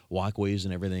 their walkways,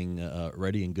 and everything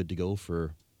ready and good to go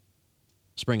for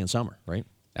spring and summer, right?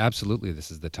 Absolutely,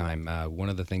 this is the time. One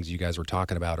of the things you guys were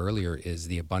talking about earlier is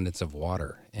the abundance of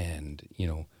water, and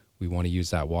we want to use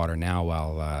that water now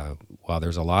while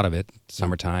there's a lot of it.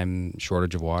 Summertime,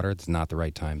 shortage of water, it's not the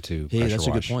right time to pressure that's a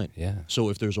wash. good point. Yeah. So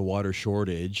if there's a water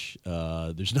shortage,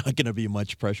 there's not going to be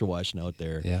much pressure washing out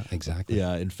there. Yeah, exactly.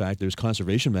 Yeah, in fact, there's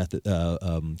conservation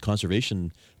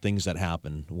things that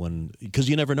happen because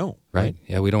you never know. Right.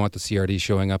 Yeah, we don't want the CRD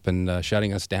showing up and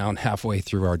shutting us down halfway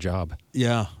through our job.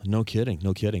 Yeah, no kidding.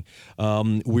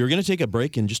 We're going to take a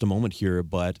break in just a moment here,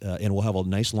 but and we'll have a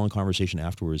nice long conversation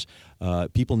afterwards.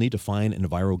 People need to find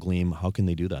EnviroGleam. How can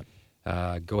they do that?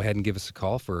 Go ahead and give us a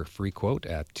call for a free quote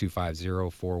at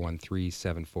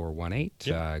 250-413-7418.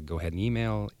 Yep. Go ahead and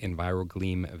email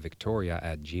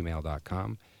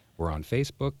envirogleamvictoria@gmail.com. We're on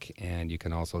Facebook, and you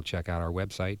can also check out our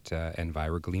website,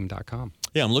 envirogleam.com.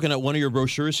 Yeah, I'm looking at one of your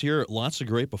brochures here. Lots of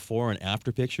great before and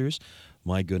after pictures.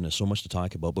 My goodness, so much to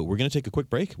talk about. But we're going to take a quick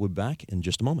break. We'll be back in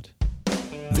just a moment.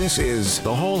 This is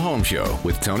The Whole Home Show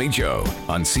with Tony Joe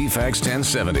on CFAX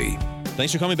 1070.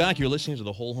 Thanks for coming back. You're listening to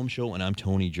The Whole Home Show, and I'm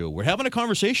Tony Joe. We're having a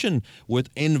conversation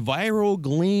with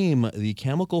EnviroGleam, the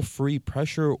chemical-free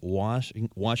pressure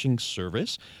washing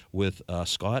service with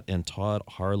Scott and Todd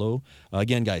Harlow.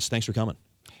 Again, guys, thanks for coming.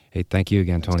 Hey, thank you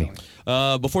again, Tony.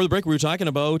 Before the break, we were talking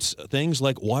about things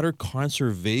like water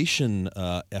conservation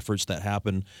efforts that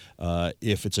happen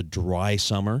if it's a dry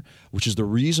summer, which is the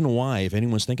reason why, if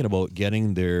anyone's thinking about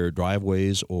getting their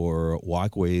driveways or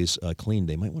walkways cleaned,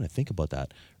 they might want to think about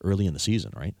that early in the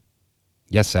season, right?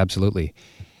 Yes, absolutely.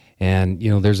 And,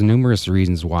 there's numerous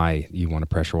reasons why you want to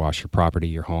pressure wash your property,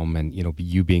 your home, and,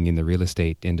 you being in the real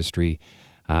estate industry,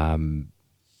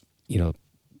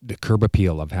 the curb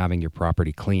appeal of having your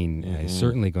property clean is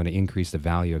certainly going to increase the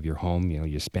value of your home.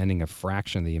 You're spending a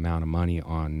fraction of the amount of money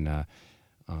on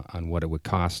what it would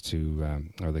cost to,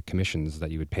 or the commissions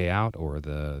that you would pay out, or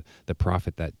the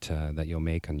profit that you'll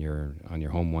make on your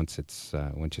home once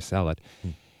you sell it.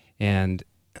 And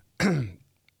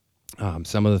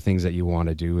some of the things that you want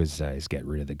to do is get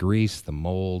rid of the grease, the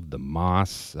mold, the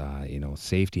moss.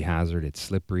 Safety hazard. It's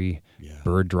slippery. Yeah.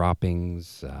 Bird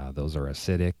droppings. Those are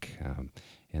acidic.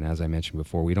 And as I mentioned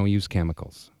before, we don't use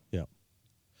chemicals. Yeah.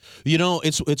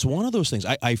 It's one of those things.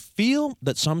 I feel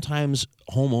that sometimes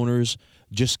homeowners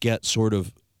just get sort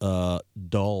of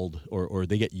dulled or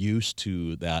they get used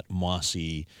to that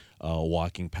mossy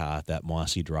walking path, that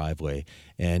mossy driveway.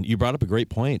 And you brought up a great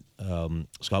point,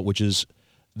 Scott, which is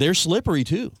they're slippery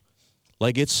too.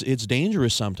 Like it's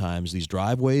dangerous sometimes, these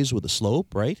driveways with a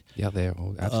slope, right? Yeah, they are.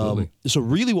 Oh, absolutely. So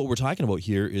really what we're talking about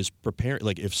here is prepare,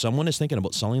 like if someone is thinking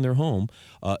about selling their home,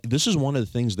 this is one of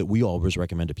the things that we always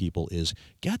recommend to people is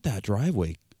get that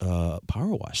driveway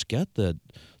power wash, get the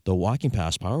walking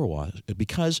path power wash,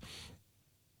 because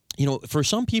for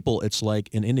some people it's like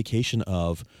an indication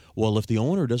of, well, if the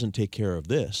owner doesn't take care of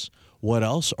this, what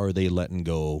else are they letting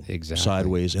go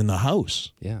sideways in the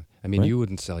house? Yeah. I mean, right? You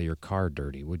wouldn't sell your car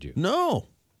dirty, would you? No.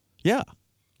 Yeah.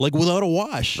 Like without a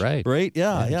wash. Right. Right?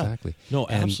 Yeah. Exactly. No,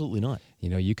 And, absolutely not.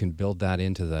 You can build that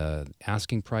into the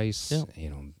asking price. Yeah.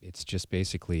 It's just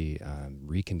basically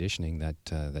reconditioning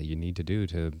that you need to do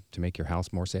to make your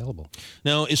house more saleable.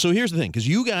 Now, so here's the thing, because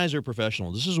you guys are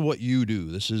professional. This is what you do.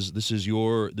 This is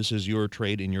your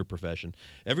trade in your profession.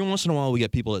 Every once in a while, we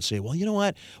get people that say, "Well, you know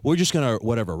what? We're just gonna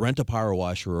rent a power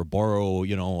washer or borrow,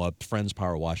 a friend's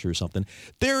power washer or something."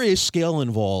 There is skill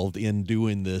involved in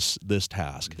doing this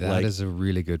task. That is a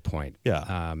really good point.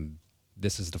 Yeah.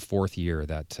 This is the fourth year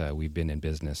that we've been in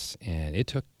business, and it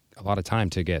took a lot of time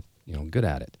to get good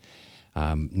at it.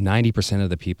 90%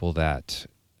 of the people that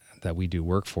we do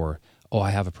work for, I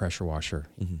have a pressure washer,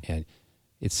 and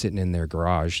it's sitting in their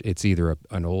garage. It's either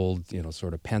an old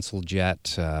sort of pencil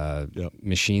jet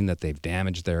machine that they've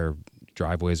damaged their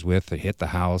driveways with. They hit the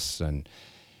house, and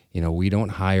we don't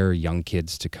hire young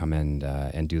kids to come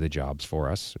and do the jobs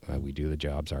for us. We do the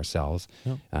jobs ourselves,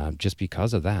 just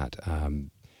because of that.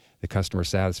 the customer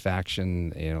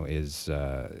satisfaction,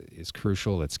 is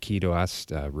crucial. It's key to us.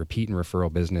 Repeat and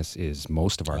referral business is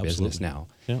most of our business now.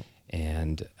 Yeah.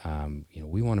 And,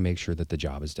 we want to make sure that the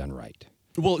job is done right.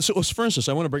 Well, so for instance,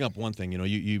 I want to bring up one thing.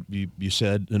 You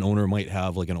said an owner might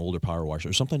have like an older power washer,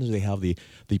 or sometimes they have the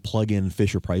plug-in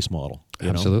Fisher Price model.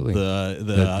 Absolutely.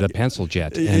 The pencil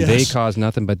jet, and yes. they cause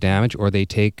nothing but damage, or they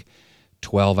take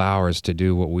 12 hours to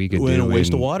do what we could do in a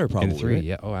waste of water, probably. In 3. Right?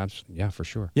 Yeah. Oh, absolutely. Yeah, for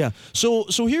sure. Yeah. So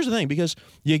here's the thing, because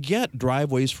you get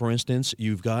driveways, for instance,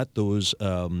 you've got those.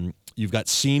 You've got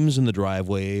seams in the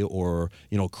driveway, or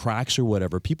cracks or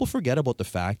whatever. People forget about the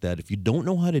fact that if you don't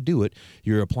know how to do it,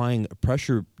 you're applying a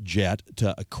pressure jet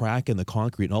to a crack in the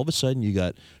concrete, and all of a sudden you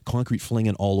got concrete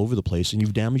flinging all over the place, and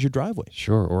you've damaged your driveway.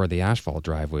 Sure. Or the asphalt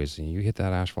driveways, and you hit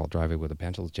that asphalt driveway with a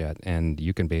pencil jet, and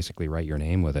you can basically write your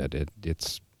name with it.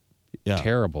 It's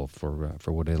terrible for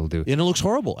what it'll do, and it looks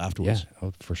horrible afterwards.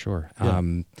 Yeah, for sure. Yeah.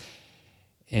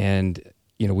 And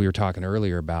we were talking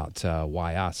earlier about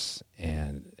why us,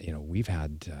 and we've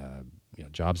had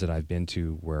jobs that I've been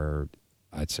to where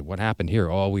I'd say, "What happened here?"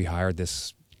 Oh, we hired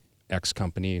this X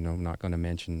company. I'm not going to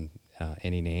mention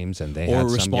any names, and they had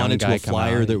some young guy to a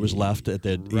flyer that was left at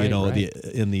the right.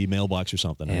 in the mailbox or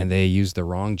something, and they used the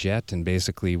wrong jet and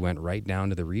basically went right down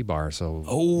to the rebar.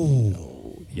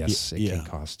 So yes, it can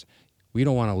cost. We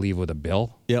don't want to leave with a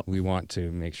bill. Yep. We want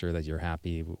to make sure that you're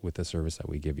happy with the service that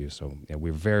we give you. So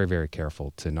we're very, very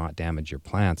careful to not damage your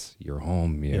plants, your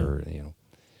home,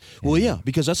 Well, yeah,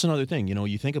 because that's another thing.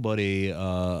 You think about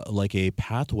like a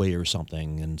pathway or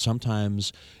something, and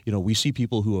sometimes we see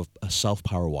people who have a self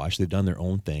power wash. They've done their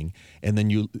own thing, and then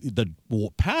the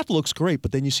path looks great,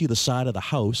 but then you see the side of the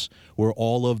house where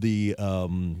all of the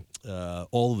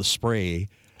spray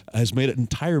has made an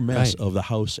entire mess of the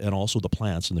house, and also the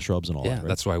plants and the shrubs and all that. Right?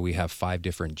 That's why we have 5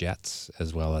 different jets,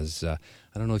 as well as I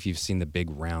don't know if you've seen the big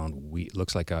round. It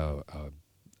looks like a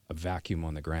vacuum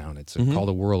on the ground. It's called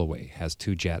a whirl-away. It has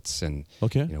 2 jets, and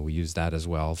we use that as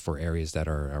well for areas that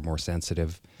are more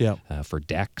sensitive. Yeah. For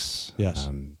decks. Yes.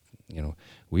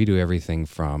 We do everything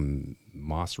from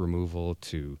moss removal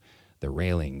to the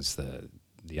railings,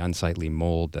 the unsightly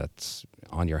mold that's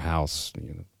on your house.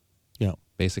 Yeah.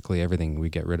 Basically everything we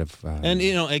get rid of. And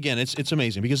again, it's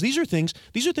amazing, because these are things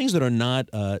that are not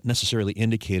necessarily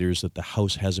indicators that the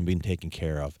house hasn't been taken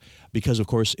care of, because of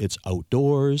course it's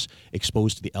outdoors,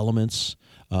 exposed to the elements.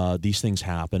 These things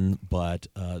happen, but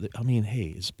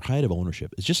hey, it's pride of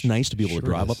ownership. It's just nice to be able to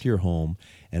drive up to your home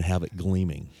and have it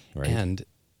gleaming, right? And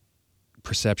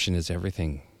perception is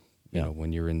everything.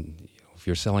 When you're if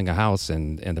you're selling a house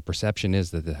and the perception is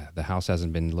that the house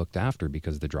hasn't been looked after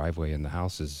because the driveway in the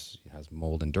house has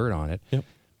mold and dirt on it,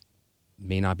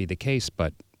 may not be the case,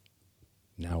 but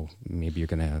now maybe you're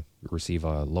going to receive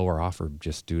a lower offer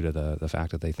just due to the fact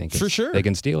that they think they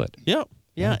can steal it. Yeah.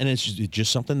 Yeah, and it's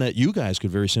just something that you guys could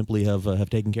very simply have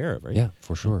taken care of, right? Yeah,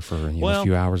 for sure, for a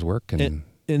few hours work. And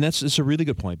it's a really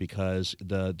good point, because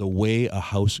the way a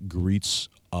house greets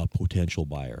a potential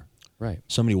buyer. Right.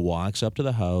 Somebody walks up to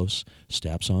the house,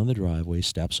 steps on the driveway,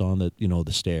 steps on the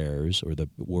stairs or the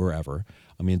wherever.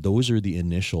 Those are the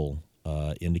initial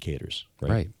indicators.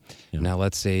 Right. Now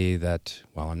let's say that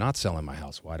I'm not selling my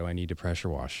house. Why do I need to pressure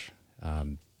wash?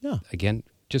 Again,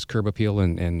 just curb appeal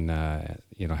and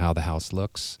how the house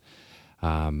looks.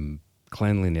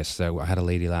 Cleanliness. So I had a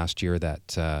lady last year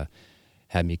that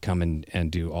had me come and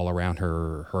do all around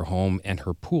her home and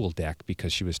her pool deck,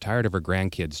 because she was tired of her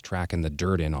grandkids tracking the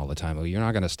dirt in all the time. Well, you're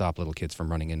not going to stop little kids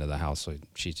from running into the house. So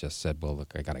she just said, well,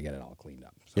 look, I got to get it all cleaned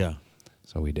up.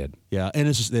 So we did. Yeah, and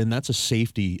that's a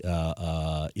safety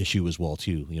issue as well,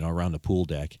 too, around the pool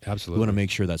deck. Absolutely. You want to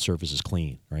make sure that surface is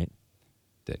clean, right?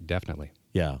 Definitely.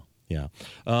 Yeah. Yeah.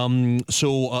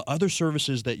 So other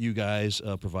services that you guys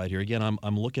provide here. Again,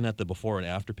 I'm looking at the before and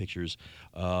after pictures.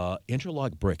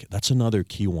 Interlock brick. That's another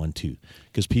key one too,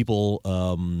 because people,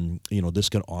 this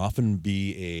can often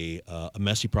be a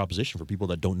messy proposition for people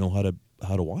that don't know how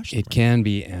to wash them. It can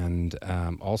be, and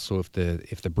also if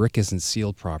the brick isn't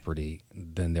sealed properly,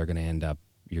 then they're going to end up.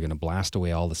 You're going to blast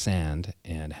away all the sand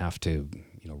and have to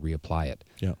reapply it.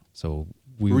 Yeah. So.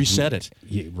 Reset it.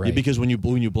 Yeah, right. Because when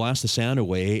you blast the sand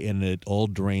away and it all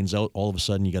drains out, all of a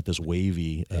sudden you got this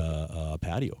wavy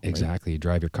patio. Exactly. Right? You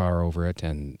drive your car over it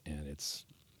and it's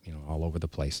all over the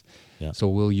place. Yeah. So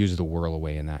we'll use the whirl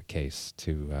away in that case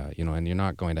to and you're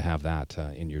not going to have that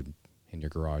in your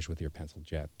garage with your pencil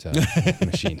jet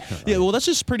machine. Right? Yeah, well, that's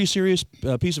just a pretty serious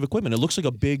piece of equipment. It looks like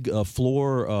a big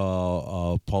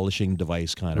floor polishing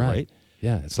device kind of, right?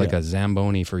 Yeah, it's like a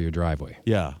Zamboni for your driveway.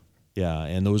 Yeah. Yeah,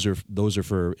 and those are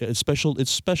for it's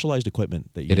specialized equipment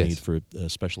that you need for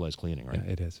specialized cleaning, right?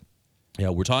 Yeah, it is. Yeah,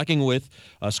 we're talking with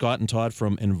Scott and Todd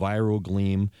from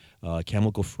EnviroGleam,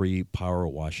 chemical-free power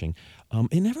washing.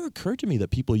 It never occurred to me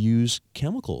that people use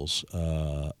chemicals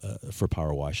for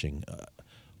power washing.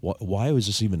 Why was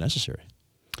this even necessary?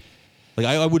 Like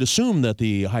I would assume that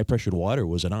the high-pressured water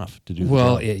was enough to do the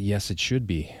job. Yes, it should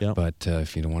be. Yeah. But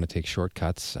if you don't want to take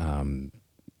shortcuts,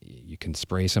 you can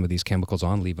spray some of these chemicals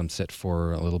on, leave them sit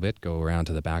for a little bit, go around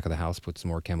to the back of the house, put some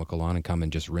more chemical on, and come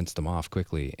and just rinse them off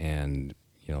quickly. And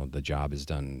the job is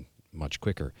done much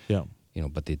quicker. Yeah.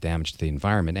 But the damage to the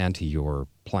environment and to your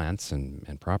plants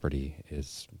and property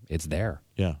it's there.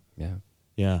 Yeah. Yeah.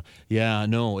 Yeah.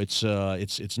 No, it's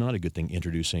not a good thing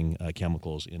introducing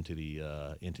chemicals into the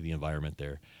environment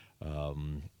there.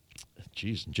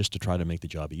 Just to try to make the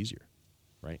job easier,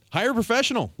 right? Hire a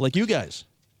professional like you guys.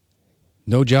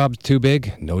 No job too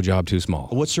big, no job too small.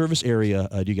 What service area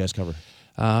do you guys cover?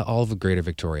 All of Greater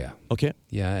Victoria. Okay.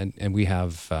 Yeah, and we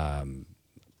have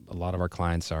a lot of our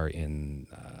clients are in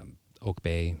Oak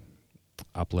Bay,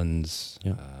 Uplands,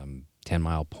 10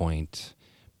 Mile Point,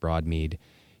 Broadmead.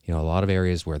 A lot of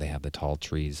areas where they have the tall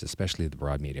trees, especially the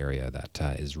Broadmead area,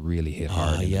 that is really hit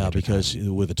hard. Yeah, because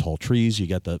with the tall trees, you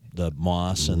get the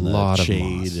moss and the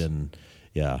shade, and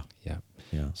yeah.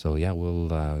 So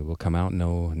we'll come out,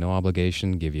 no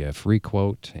obligation, give you a free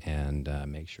quote, and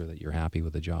make sure that you're happy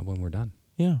with the job when we're done.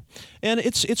 Yeah, and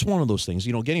it's one of those things.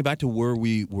 Getting back to where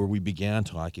we began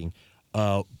talking,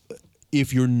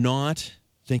 if you're not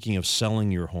thinking of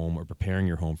selling your home or preparing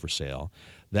your home for sale,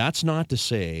 that's not to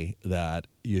say that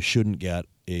you shouldn't get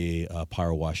a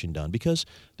power washing done, because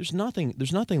there's nothing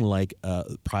like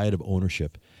pride of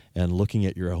ownership and looking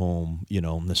at your home,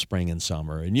 in the spring and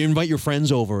summer, and you invite your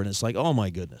friends over, and it's like, oh my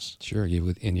goodness. Sure,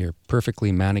 in your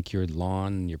perfectly manicured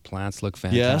lawn, your plants look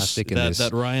fantastic. Yes,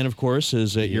 that Ryan, of course,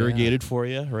 is irrigated for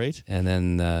you, right? And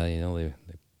then they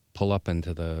pull up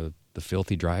into the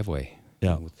filthy driveway,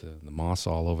 with the moss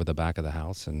all over the back of the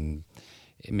house, and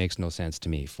it makes no sense to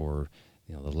me for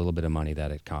the little bit of money that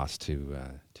it costs to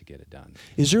get it done.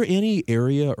 Is there any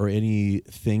area or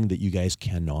anything that you guys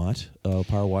cannot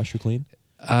power wash or clean?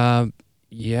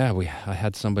 Yeah, I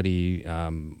had somebody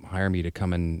hire me to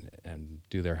come in and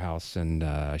do their house, and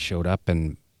showed up,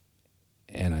 and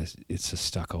it's a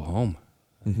stucco home.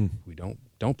 Mm-hmm. We don't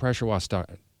pressure wash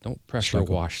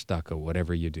wash stucco,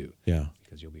 whatever you do. Yeah,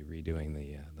 because you'll be redoing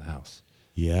the house.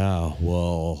 Yeah,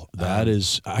 well, that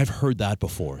is, I've heard that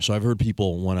before. So I've heard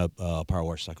people want to power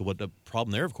wash stucco. But the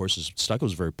problem there, of course, is stucco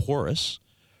is very porous,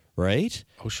 right?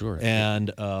 Oh, sure.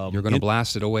 And you're going to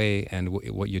blast it away, and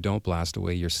what you don't blast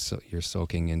away, you're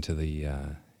soaking into the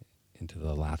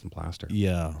lath and plaster.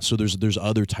 Yeah. So there's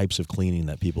other types of cleaning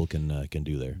that people can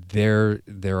do there.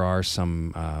 There are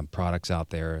some products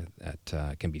out there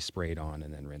that can be sprayed on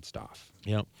and then rinsed off.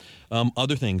 Yeah.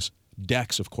 Other things.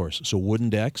 Decks, of course. So wooden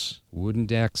decks.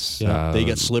 Yeah, they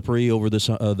get slippery over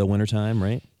the wintertime,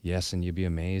 right? Yes, and you'd be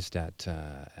amazed at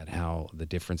how the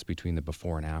difference between the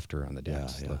before and after on the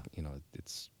decks. Yeah. Look,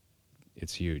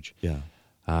 it's huge. Yeah.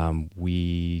 I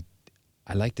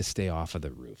like to stay off of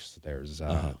the roofs.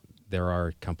 There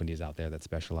are companies out there that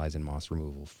specialize in moss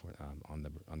removal on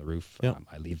the roof. Yeah.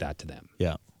 I leave that to them.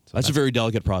 Yeah. So that's a very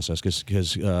delicate process because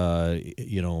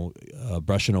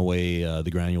brushing away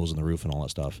the granules in the roof and all that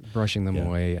stuff. Brushing them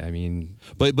away. I mean,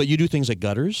 but you do things like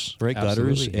gutters, right?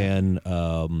 Gutters yeah. and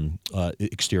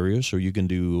exteriors. So you can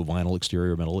do vinyl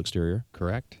exterior, metal exterior.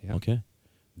 Correct. Yeah. Okay.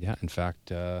 Yeah. In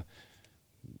fact,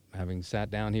 having sat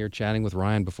down here chatting with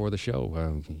Ryan before the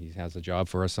show, he has a job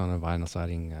for us on a vinyl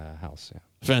siding house. Yeah.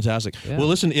 Fantastic. Yeah. Well,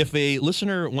 listen, if a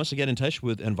listener wants to get in touch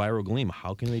with EnviroGleam,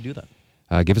 how can they do that?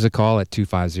 Give us a call at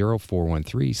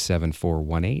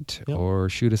 250-413-7418 or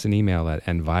shoot us an email at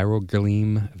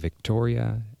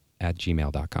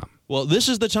envirogleamvictoria@gmail.com. Well, this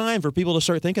is the time for people to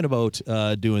start thinking about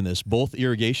doing this, both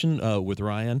irrigation with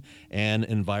Ryan and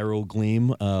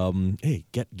EnviroGleam. Hey,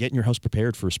 getting your house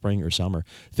prepared for spring or summer.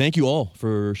 Thank you all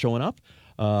for showing up.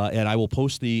 And I will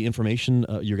post the information,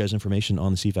 your guys' information,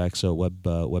 on the CFAX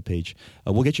webpage.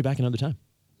 We'll get you back another time.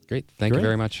 Great. Thank you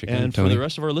very much again, and Tony. For the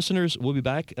rest of our listeners, we'll be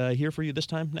back here for you this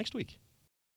time next week.